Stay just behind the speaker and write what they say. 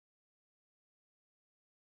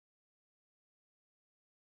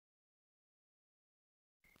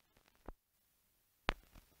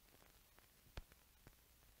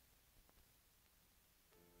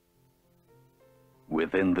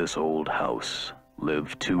Within this old house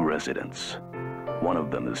live two residents. One of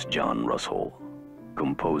them is John Russell,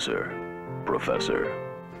 composer, professor.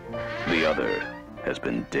 The other has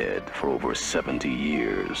been dead for over 70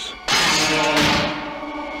 years.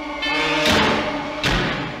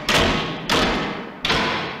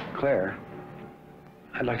 Claire,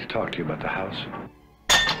 I'd like to talk to you about the house.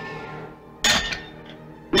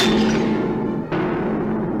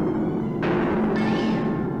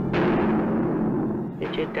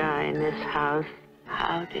 Did you die in this house?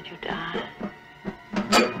 How did you die?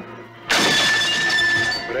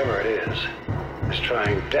 Whatever it is, it's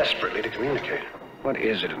trying desperately to communicate. What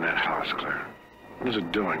is it in that house, Claire? What is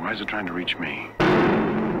it doing? Why is it trying to reach me?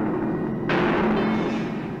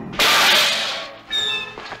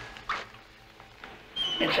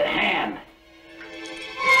 It's a hand.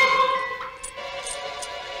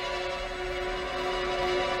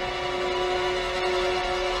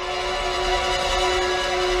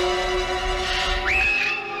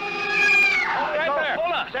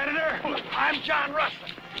 I'm John Russell.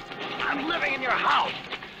 I'm living in your house.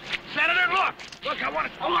 Senator, look, I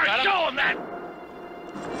want to show him that.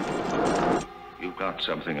 You've got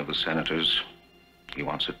something of the senator's. He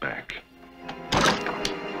wants it back.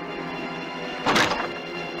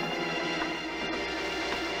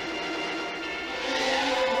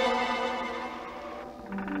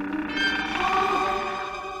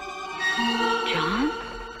 John?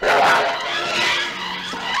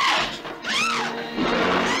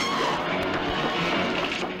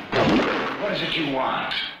 What is it you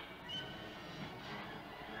want?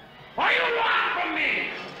 What do you want from me?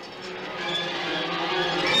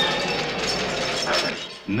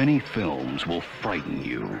 Many films will frighten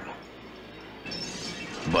you,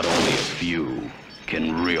 but only a few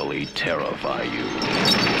can really terrify you.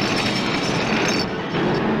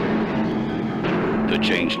 The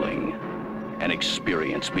Changeling, an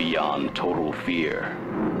experience beyond total fear.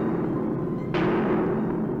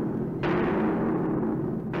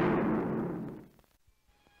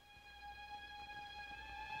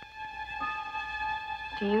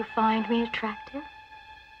 Do you find me attractive?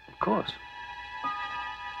 Of course.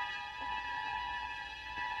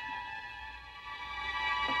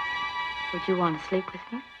 Would you want to sleep with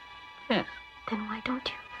me? Yes. Then why don't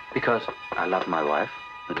you? Because I love my wife,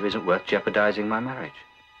 and it isn't worth jeopardizing my marriage.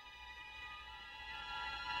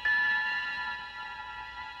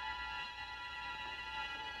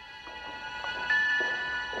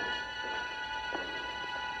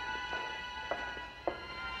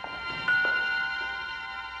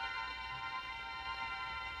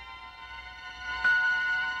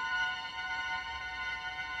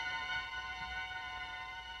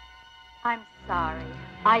 I'm sorry.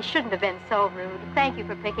 I shouldn't have been so rude. Thank you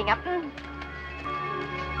for picking up.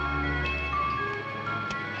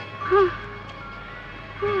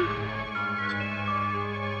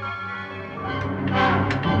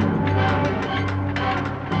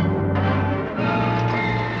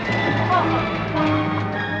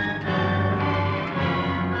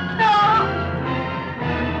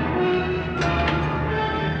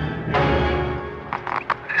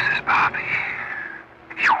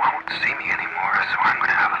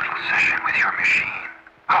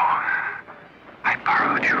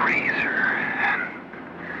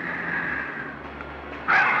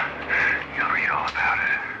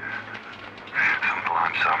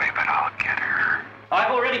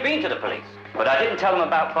 Tell them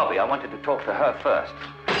about Bobby. I wanted to talk to her first.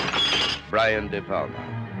 Brian De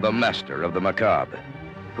Palma, the master of the macabre,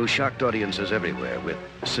 who shocked audiences everywhere with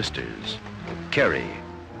Sisters, Carrie,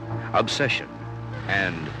 Obsession,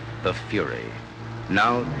 and The Fury,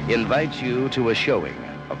 now invites you to a showing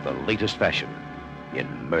of the latest fashion in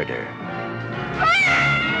murder.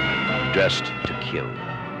 Dressed to Kill.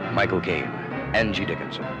 Michael Caine, Angie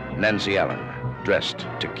Dickinson, Nancy Allen, Dressed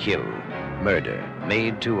to Kill. Murder,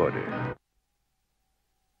 made to order.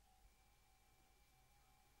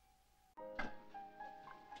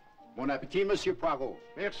 Bon appétit, Monsieur Poirot.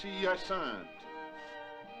 Merci, Hyacinthe.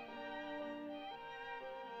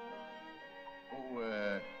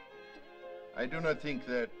 Oh, I do not think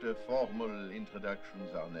that formal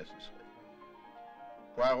introductions are necessary.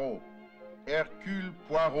 Poirot, Hercule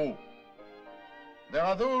Poirot. There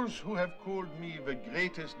are those who have called me the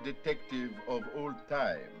greatest detective of all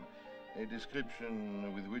time, a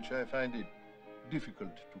description with which I find it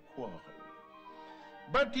difficult to quarrel.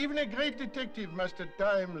 But even a great detective must at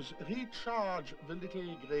times recharge the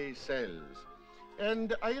little gray cells.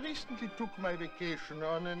 And I recently took my vacation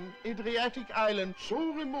on an Adriatic island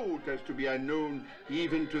so remote as to be unknown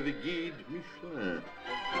even to the guide Michelin.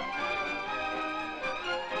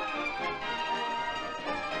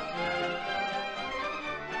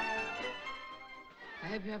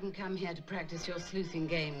 hope you haven't come here to practice your sleuthing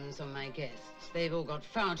games on my guests. They've all got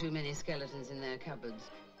far too many skeletons in their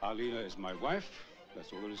cupboards. Arlena is my wife.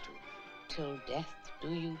 That's all there is to it. Till death do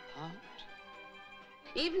you part?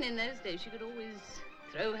 Even in those days, she could always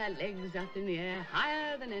throw her legs up in the air,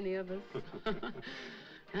 higher than any of us.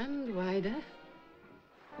 And wider.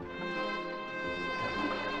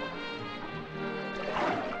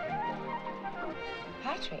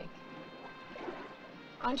 Patrick,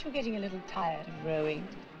 aren't you getting a little tired of rowing?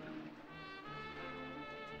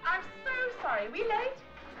 I'm so sorry. Are we late?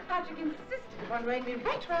 Patrick insisted upon rowing me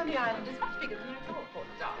right round the island. It's much bigger than you thought, poor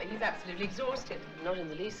darling. He's absolutely exhausted. Not in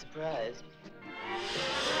the least surprised.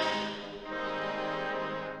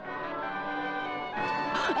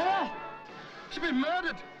 She's been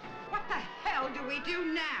murdered. What the hell do we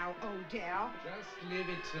do now, Odell? Just leave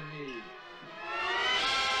it to me.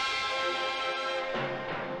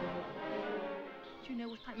 Do you know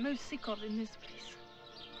what I'm most sick of in this place?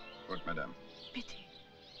 What, madame? Pity.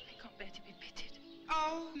 I can't bear to be pitied.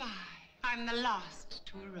 Oh, my. I'm the last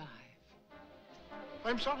to arrive.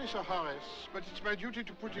 I'm sorry, Sir Horace, but it's my duty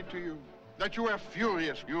to put it to you that you were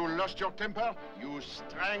furious. You lost your temper. You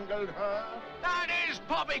strangled her. That is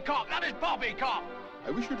poppycock! That is poppycock!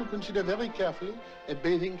 I wish you to consider very carefully a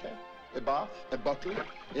bathing cap, a bath, a bottle,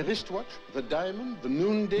 a wristwatch, the diamond, the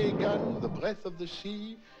noonday gun, the breath of the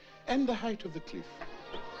sea, and the height of the cliff.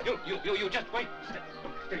 You just wait.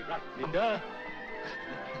 Stay right. Linda,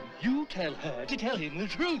 you tell her to tell him the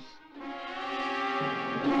truth.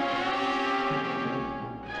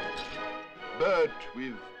 But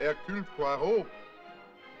with Hercule Poirot,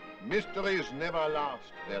 mysteries never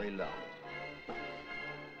last very long.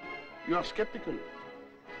 You are skeptical.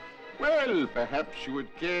 Well, perhaps you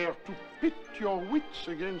would care to pit your wits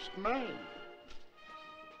against mine.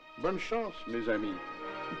 Bonne chance, mes amis.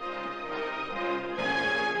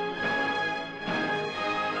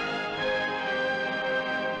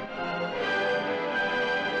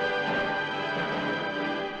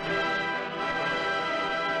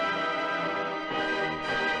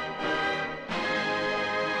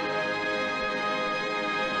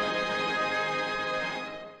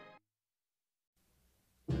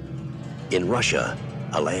 In Russia,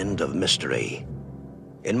 a land of mystery.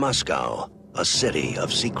 In Moscow, a city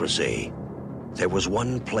of secrecy. There was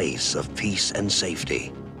one place of peace and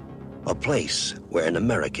safety. A place where an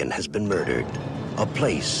American has been murdered. A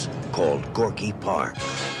place called Gorky Park.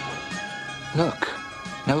 Look,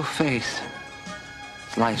 no face.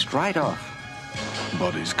 Sliced right off.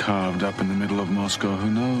 Bodies carved up in the middle of Moscow.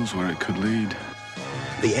 Who knows where it could lead?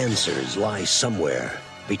 The answers lie somewhere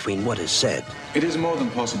between what is said. It is more than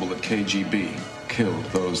possible that KGB killed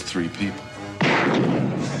those 3 people.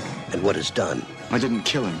 And what is done. I didn't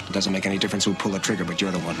kill him. It doesn't make any difference who pulled the trigger, but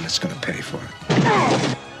you're the one that's going to pay for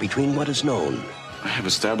it. Between what is known. I have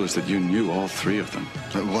established that you knew all 3 of them.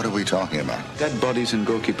 What are we talking about? Dead bodies in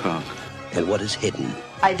Gorky Park. And what is hidden.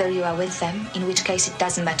 Either you are with them, in which case it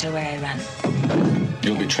doesn't matter where I run.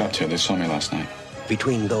 You'll be trapped here. They saw me last night.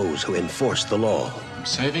 Between those who enforce the law. I'm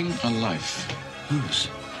saving a life. Whose?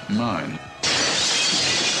 Mine.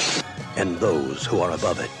 And those who are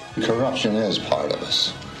above it. Corruption is part of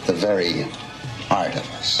us. The very heart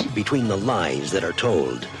of us. Between the lies that are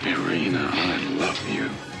told. Irina, I love you.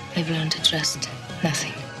 I've learned to trust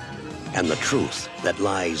nothing. And the truth that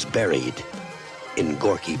lies buried in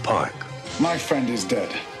Gorky Park. My friend is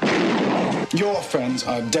dead. Your friends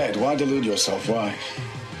are dead. Why delude yourself? Why?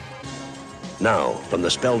 Now, from the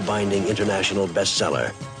spellbinding international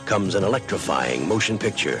bestseller, comes an electrifying motion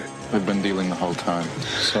picture. They've been dealing the whole time.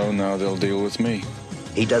 So now they'll deal with me.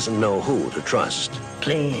 He doesn't know who to trust.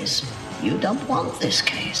 Please, you don't want this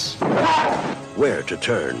case. Where to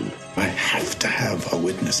turn. I have to have a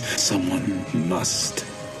witness. Someone must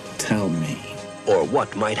tell me. Or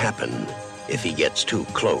what might happen if he gets too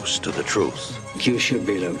close to the truth. You should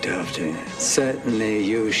be looked after. Certainly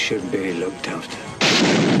you should be looked after.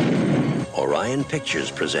 Orion Pictures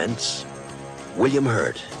presents William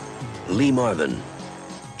Hurt, Lee Marvin,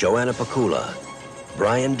 Joanna Pakula,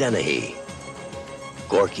 Brian Dennehy,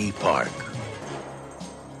 Gorky Park.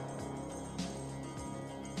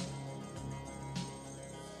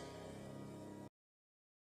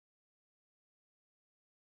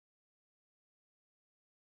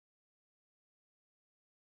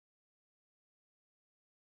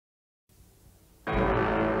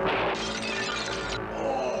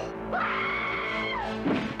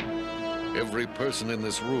 Every person in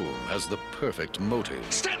this room has the perfect motive.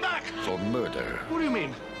 Stand back! For murder. What do you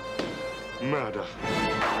mean? Murder.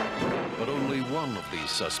 But only one of these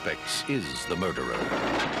suspects is the murderer.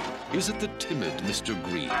 Is it the timid Mr.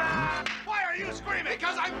 Green? Why are you screaming?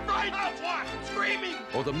 Because I'm frightened of what? Screaming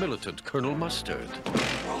or the militant Colonel Mustard?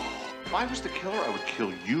 If I was the killer, I would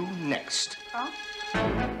kill you next. Huh?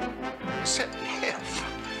 I said F.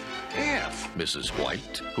 F. Mrs.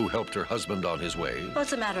 White, who helped her husband on his way. Well,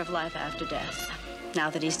 it's a matter of life after death. Now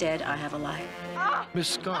that he's dead, I have a life. Miss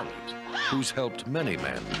Scarlet, who's helped many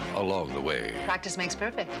men along the way. Practice makes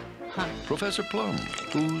perfect. Huh. Professor Plum,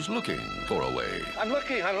 who's looking for a way. I'm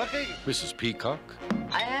looking. Mrs. Peacock.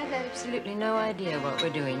 I have absolutely no idea what we're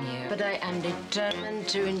doing here, but I am determined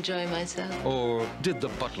to enjoy myself. Or did the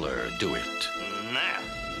butler do it? No.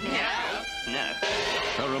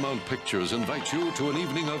 Paramount Pictures invites you to an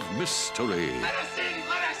evening of mystery. Let us in!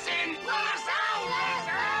 Let us in! Let us out! Let us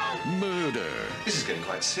out! Murder. This is getting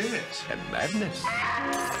quite serious. And madness.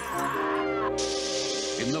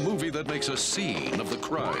 In the movie that makes a scene of the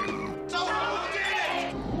crime. So hold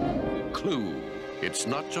it! Clue. It's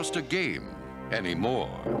not just a game anymore.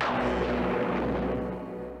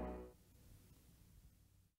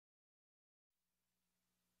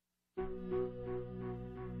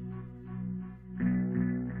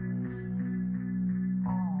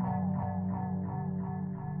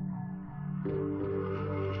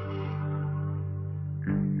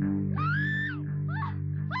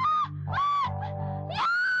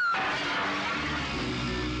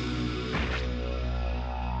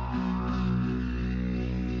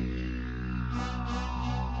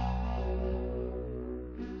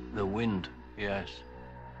 The wind, yes.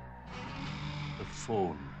 The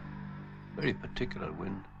phone. Very particular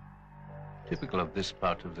wind. Typical of this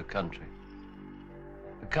part of the country.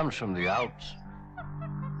 It comes from the Alps.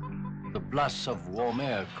 The blasts of warm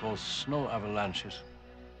air cause snow avalanches.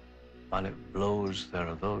 While it blows, there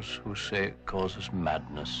are those who say it causes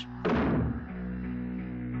madness.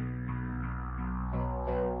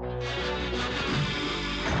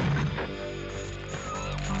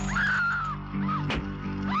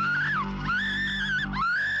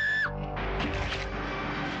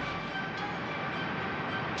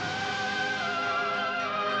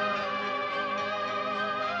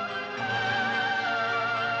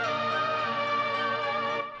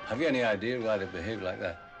 Have you any idea why they behave like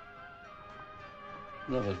that?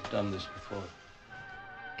 Never done this before.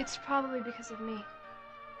 It's probably because of me.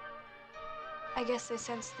 I guess they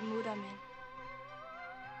sense the mood I'm in.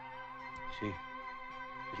 See,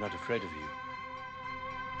 he's not afraid of you.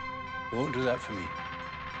 He won't do that for me.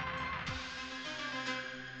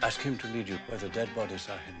 Ask him to lead you where the dead bodies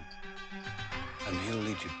are hidden, and he'll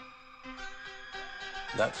lead you.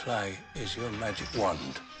 That flag is your magic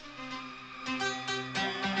wand.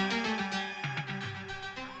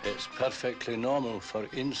 It's perfectly normal for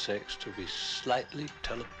insects to be slightly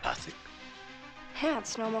telepathic. Yeah,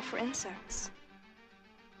 it's normal for insects.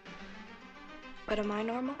 But am I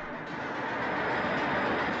normal?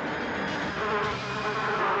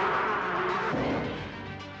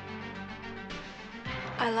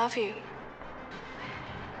 I love you.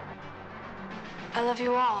 I love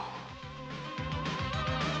you all.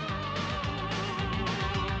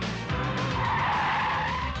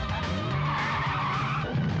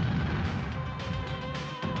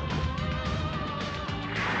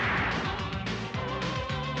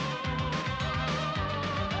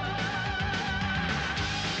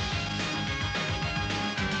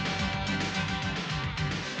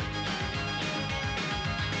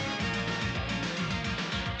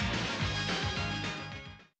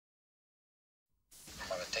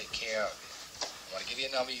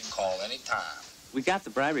 Number you can call any time. We got the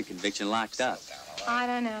bribery conviction locked up. I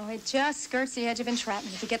don't know. It just skirts the edge of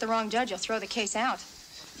entrapment. If you get the wrong judge, you'll throw the case out.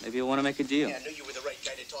 Maybe you'll want to make a deal. Yeah, I knew you were the right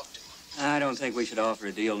guy to talk to. I don't think we should offer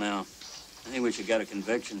a deal now. I think we should get a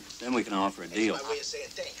conviction. Then we can offer a deal. That's my way of saying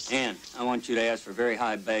thanks. And I want you to ask for very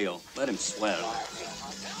high bail. Let him swell.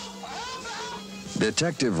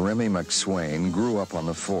 Detective Remy McSwain grew up on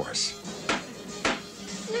the force.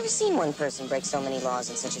 I've never seen one person break so many laws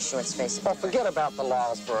in such a short space. Oh, forget about the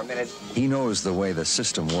laws for a minute. He knows the way the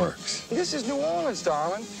system works. This is New Orleans,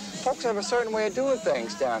 darling. Folks have a certain way of doing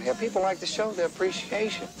things down here. People like to show their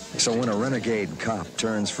appreciation. So when a renegade cop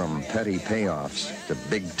turns from petty payoffs to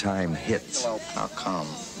big-time hits... How come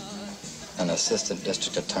an assistant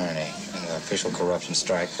district attorney and the official corruption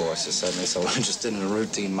strike force is suddenly so interested in a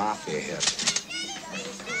routine mafia hit?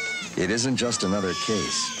 It isn't just another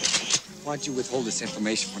case. Why'd you withhold this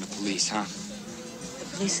information from the police, huh? The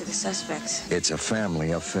police are the suspects. It's a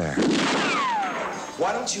family affair.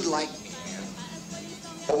 Why don't you like me, man?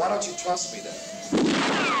 Or why don't you trust me, then?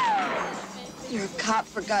 You're a cop,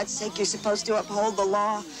 for God's sake. You're supposed to uphold the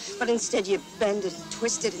law, but instead you bend it,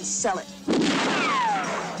 twist it, and sell it.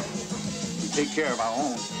 We take care of our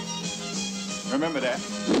own. Remember that.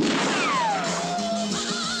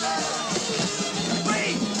 Please!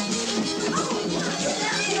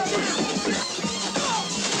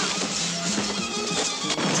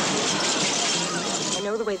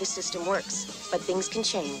 the system works, but things can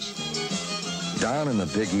change. Down in the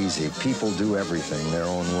Big Easy, people do everything their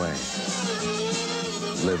own way.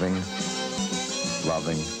 Living,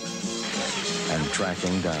 loving, and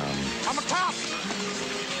tracking down I'm a cop!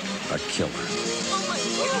 a killer. Oh my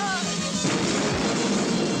God!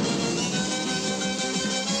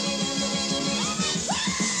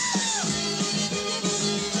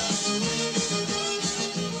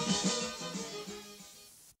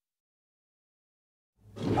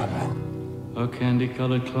 A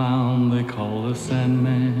candy-colored clown they call the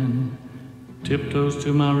Sandman tiptoes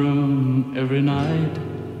to my room every night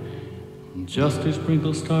just to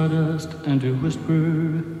sprinkle stardust and to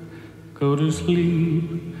whisper, go to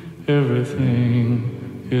sleep,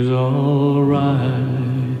 everything is all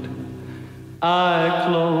right. I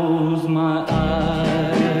close my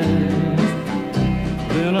eyes,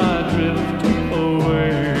 then I drift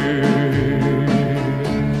away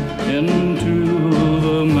into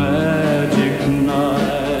the magic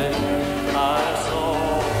night. I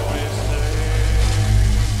softly say.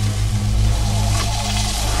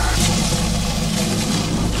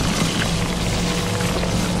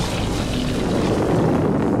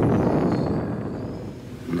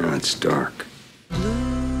 Now it's dark.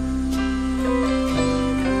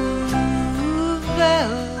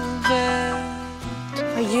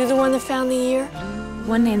 Are you the one that found the ear?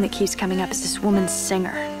 One name that keeps coming up is this woman's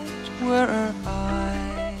singer.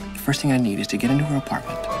 The first thing I need is to get into her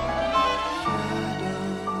apartment.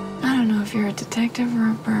 I don't know if you're a detective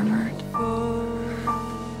or a pervert.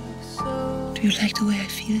 Do you like the way I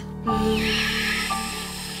feel?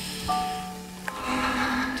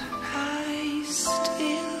 I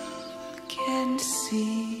still can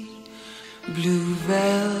see blue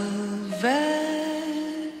velvet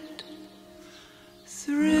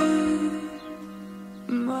through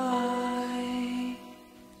my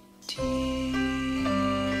tears.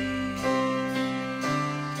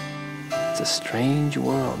 It's a strange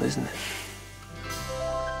world, isn't it?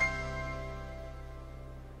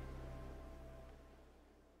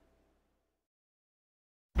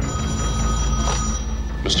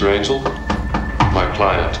 Mr. Angel, my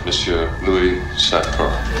client, Monsieur Louis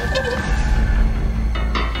Satper.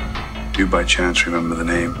 Do you by chance remember the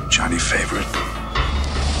name Johnny Favorite?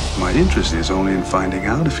 My interest is only in finding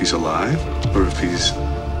out if he's alive or if he's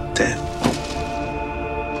dead.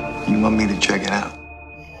 You want me to check it out?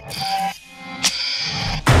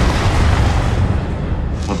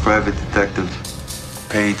 A private detective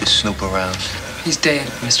paid to snoop around. He's dead,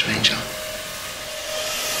 Mr. Angel.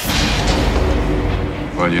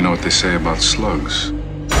 Well, you know what they say about slugs.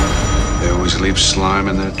 They always leave slime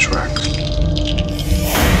in their tracks.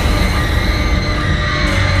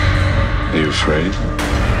 Are you afraid?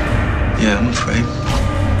 Yeah, I'm afraid.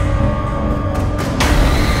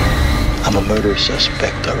 I'm a murder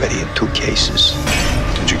suspect already in 2 cases.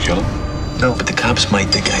 Did you kill him? No, but the cops might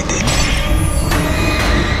think I did.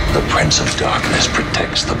 The Prince of Darkness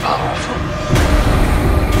protects the powerful.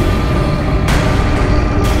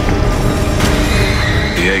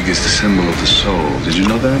 The egg is the symbol of the soul. Did you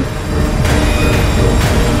know that?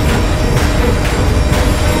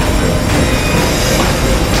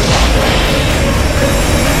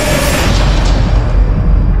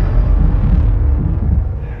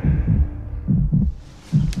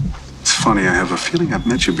 It's funny, I have a feeling I've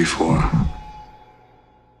met you before.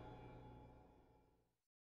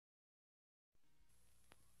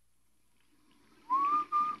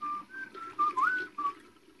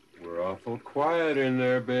 We're awful quiet in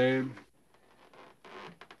there, babe.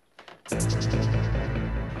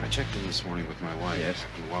 I checked in this morning with my wife. Yes.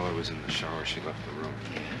 And while I was in the shower, she left the room.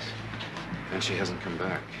 Yes. And she hasn't come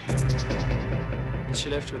back. And she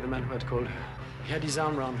left with the man who had called her. He had his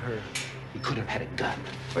arm around her. He could have had a gun.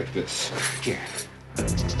 Like this. Here.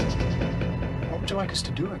 What would you like us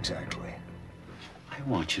to do exactly? I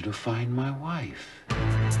want you to find my wife.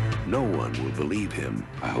 No one will believe him.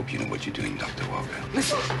 I hope you know what you're doing, Dr. Walker.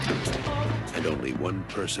 Listen! And only one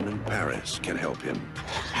person in Paris can help him.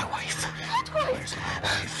 My wife. Where's my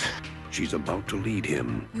wife? She's about to lead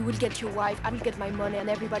him You will get your wife, I will get my money, and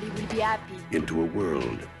everybody will be happy. into a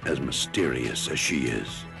world as mysterious as she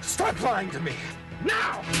is. Stop lying to me!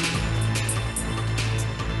 Now!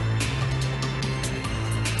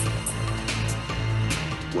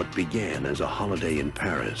 What began as a holiday in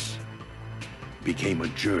Paris became a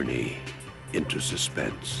journey into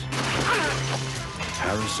suspense.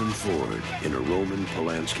 Harrison Ford in a Roman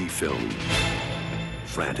Polanski film,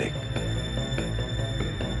 Frantic.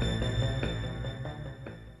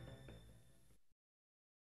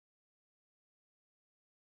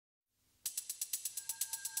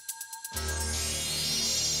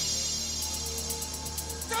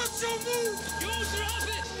 Don't move! Use your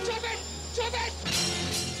outfit! Drop it! Drop it!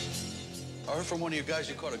 I heard from one of you guys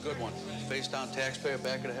you caught a good one. Face-down taxpayer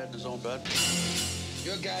back of the head in his own bed.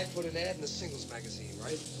 Your guy put an ad in the singles magazine,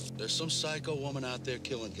 right? There's some psycho woman out there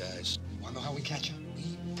killing guys. Wanna know how we catch her?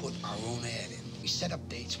 We put our own ad in. We set up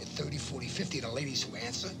dates with 30, 40, 50 of the ladies who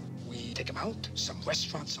answer. We take them out, some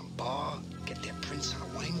restaurant, some bar, get their prints on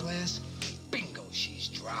a wine glass. Bingo, she's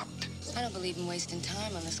dropped. I don't believe in wasting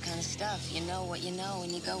time on this kind of stuff. You know what you know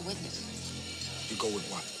and you go with it. You go with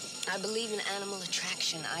what? I believe in animal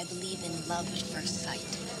attraction. I believe in love at first sight.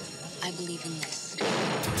 I believe in this.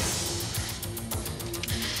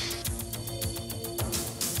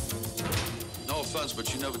 No offense,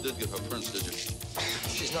 but you never did give her prints, did you?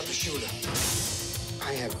 She's not the shooter.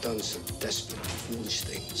 I have done some desperate, foolish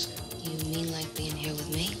things. You mean like being here with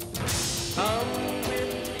me?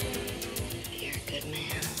 You're a good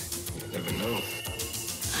man. You never know.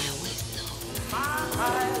 I always know.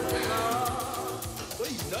 What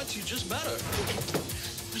are you, nuts? You just met her.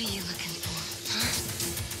 What are you looking for, huh?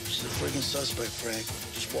 She's a friggin' suspect, Frank.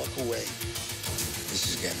 Just walk away. This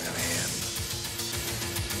is getting out of hand.